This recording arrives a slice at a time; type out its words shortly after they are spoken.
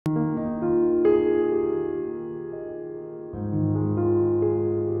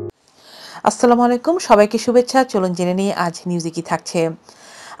আসসালামু আলাইকুম, সবাইকে শুভেচ্ছা। চলুন জেনে নিয়ে আজ নিউজে কি থাকছে।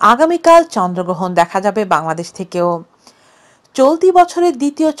 আগামীকাল চন্দ্রগ্রহণ দেখা যাবে বাংলাদেশ থেকেও। চলতি বছরের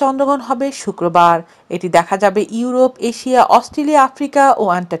দ্বিতীয় চন্দ্রগ্রহণ হবে শুক্রবার। এটি দেখা যাবে ইউরোপ, এশিয়া, অস্ট্রেলিয়া, আফ্রিকা ও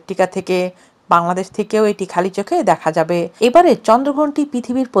অ্যান্টার্কটিকা থেকে। বাংলাদেশ থেকেও এটি খালি চোখে দেখা যাবে। এবারে চন্দ্রগ্রহণটি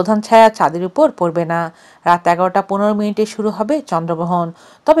পৃথিবীর প্রধান ছায়া চাঁদের উপর পড়বে না। রাত 11:15 শুরু হবে চন্দ্রগ্রহণ।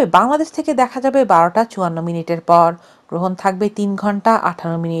 তবে বাংলাদেশ থেকে দেখা যাবে 12:54 পর। গ্রহণ থাকবে 3 ঘন্টা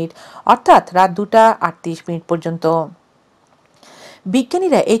 18 মিনিট, অর্থাৎ রাত 2:38 পর্যন্ত।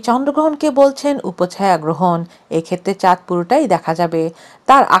 বিজ্ঞানীরা এই চন্দ্রগ্রহণকে বলছেন উপছায়া গ্রহণ। এক্ষেত্রে চাঁদ পুরোটাই দেখা যাবে,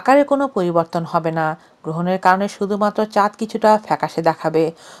 তার আকারে কোনো পরিবর্তন হবে না। গ্রহণের কারণে শুধুমাত্র চাঁদ কিছুটা ফ্যাকাশে দেখাবে,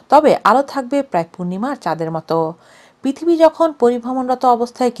 তবে আলো থাকবে প্রায় পূর্ণিমার চাঁদের মতো। পৃথিবী যখন পরিভ্রমণরত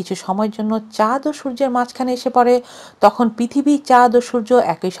অবস্থায় কিছু সময়ের জন্য চাঁদ ও সূর্যের মাঝখানে এসে পড়ে, তখন পৃথিবী, চাঁদ ও সূর্য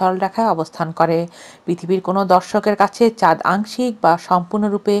একই সরলরেখায় অবস্থান করে। পৃথিবীর কোনো দর্শকের কাছে চাঁদ আংশিক বা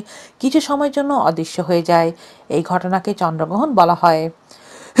সম্পূর্ণরূপে কিছু সময়ের জন্য অদৃশ্য হয়ে যায়। এই ঘটনাকে চন্দ্রগ্রহণ বলা হয়।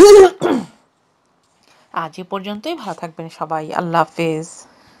 আজ এ পর্যন্তই। ভালো থাকবেন সবাই। আল্লাহ হাফেজ।